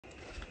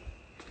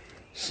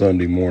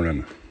Sunday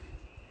morning.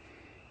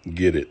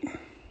 Get it.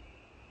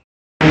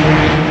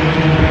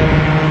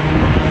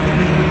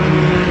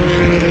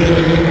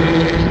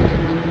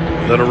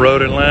 Little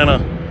Road Atlanta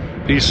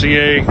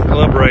PCA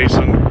Club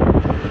Racing.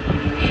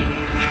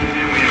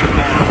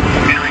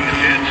 Entering the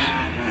pits,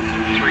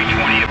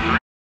 320 approved.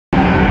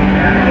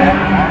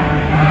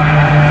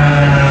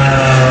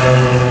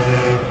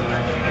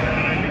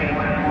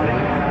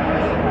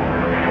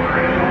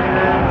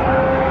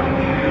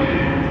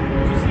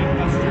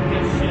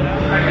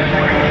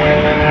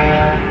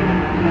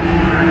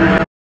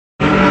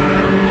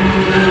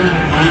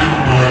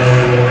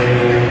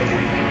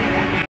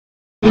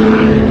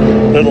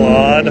 Little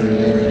odd.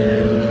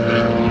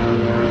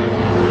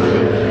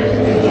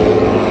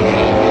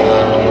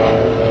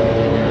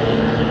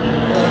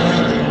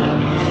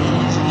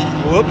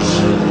 Whoops.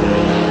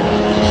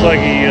 Looks like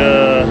he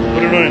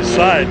put it on its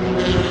side.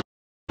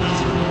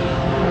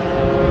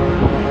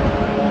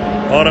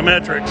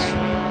 Autometrics.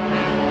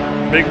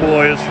 Big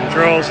boys from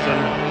Charleston.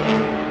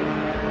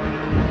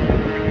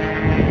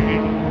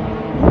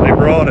 They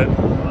brought it.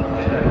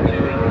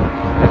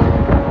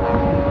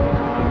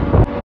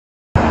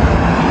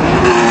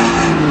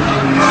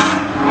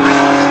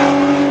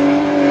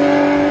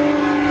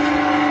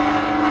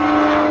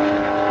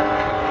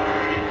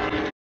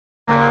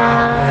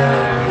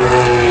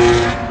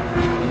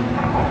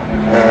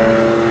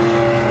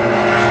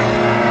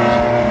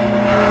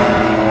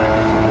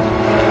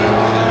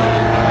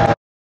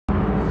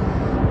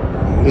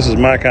 This is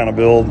my kind of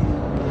build.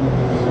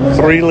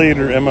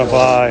 3-liter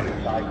MFI.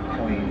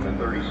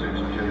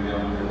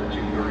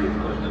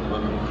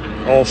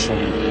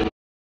 Awesome.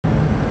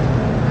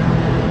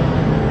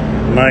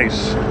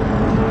 Nice.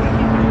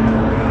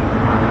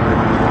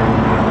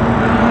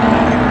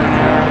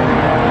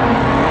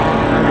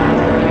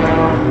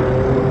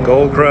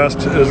 Gold Crest,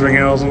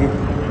 Isringhausen,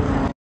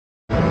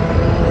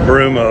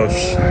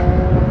 Brumos.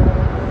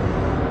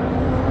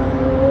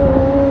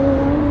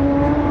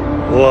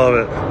 Love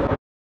it.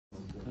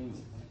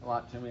 A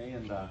lot to me,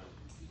 and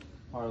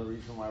part of the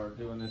reason why we're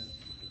doing this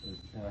is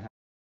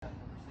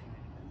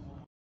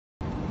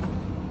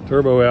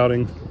Turbo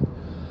outing.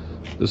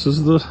 This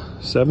is the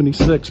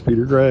 76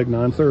 Peter Gregg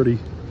 930.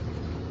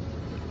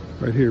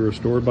 Right here,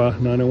 restored by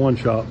 901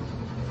 Shop.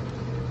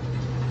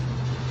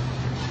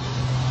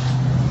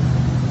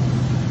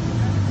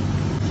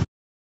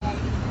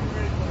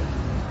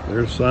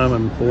 There's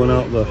Simon pulling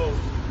out the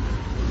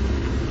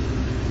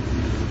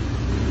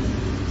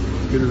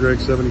Peter Gregg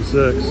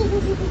 76.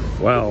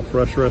 Wow,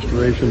 fresh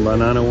restoration by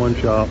 901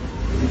 Shop.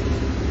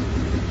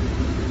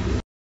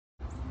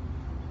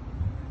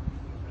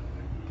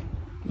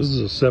 This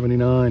is a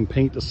 79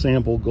 paint to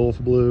sample Gulf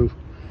Blue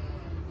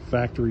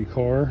factory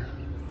car.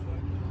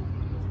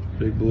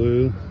 Big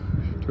blue,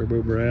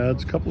 turbo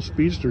brads, couple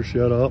speedsters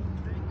shut up.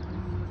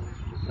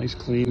 Nice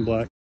clean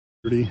black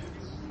 30.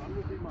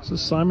 This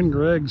is Simon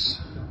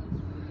Gregg's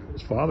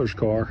his father's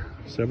car,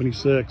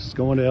 76. It's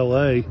going to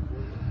LA,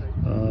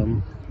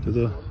 to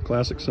the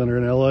Classic Center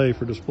in LA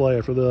for display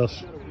after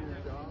this.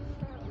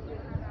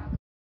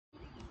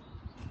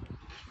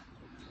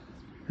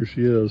 Here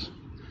she is.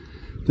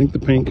 I think the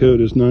paint code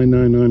is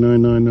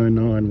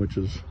 9999999, which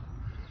is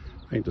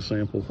paint to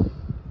sample.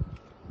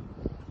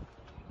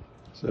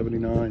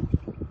 79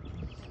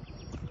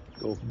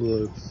 Gulf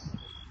Blue.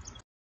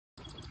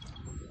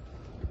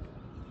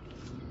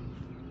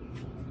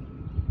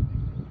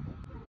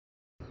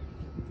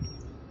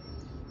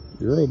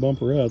 Euro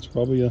bumperette's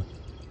probably a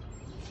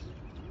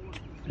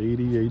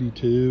 80,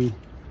 82.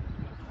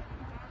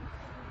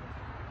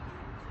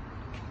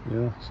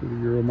 Yeah, see the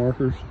Euro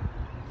markers.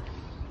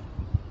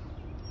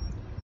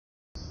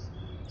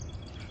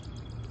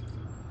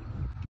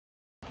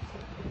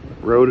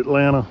 Road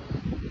Atlanta.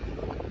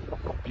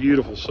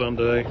 Beautiful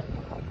Sunday.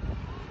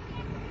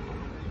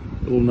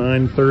 Little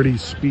 930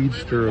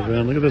 Speedster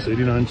event. Look at this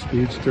 89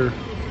 Speedster.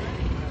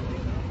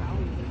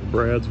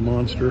 Brad's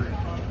Monster.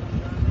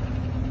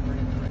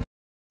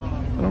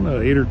 I don't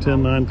know, 8 or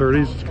 10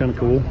 930s. It's kind of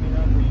cool.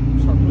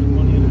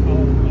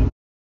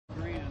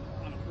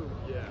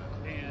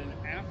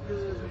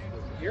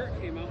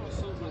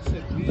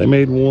 They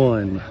made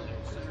one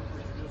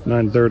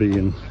 930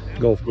 in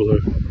Gulf Blue.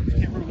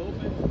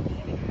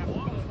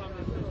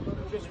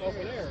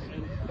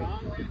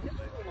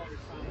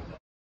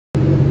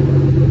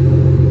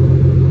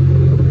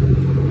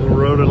 Little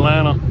Road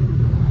Atlanta.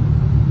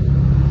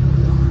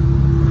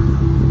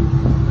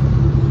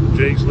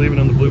 Jake's leaving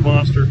in the Blue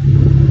Monster.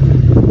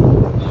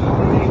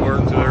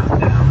 Work there.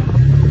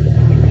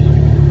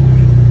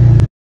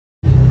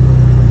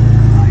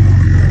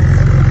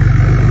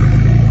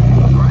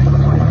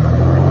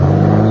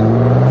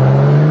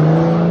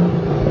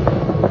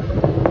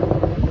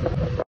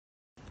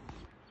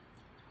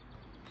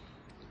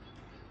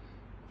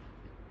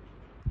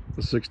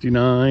 The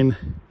 69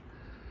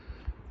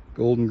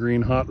 Golden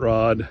Green Hot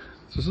Rod.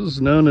 This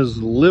is known as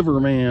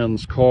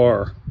Liverman's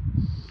car.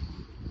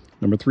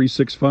 Number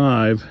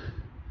 365.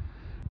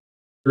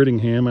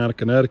 Brittingham out of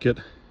Connecticut.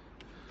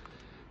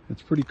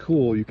 It's pretty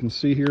cool. You can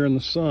see here in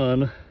the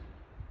sun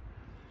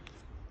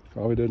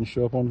Probably didn't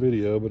show up on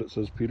video, but it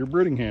says Peter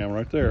Brittingham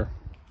right there.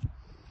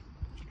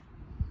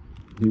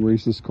 He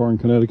raced this car in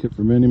Connecticut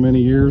for many,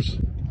 many years.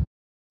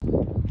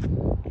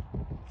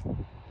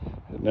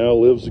 It now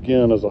lives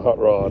again as a hot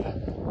rod.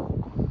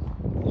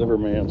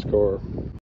 Liverman's car.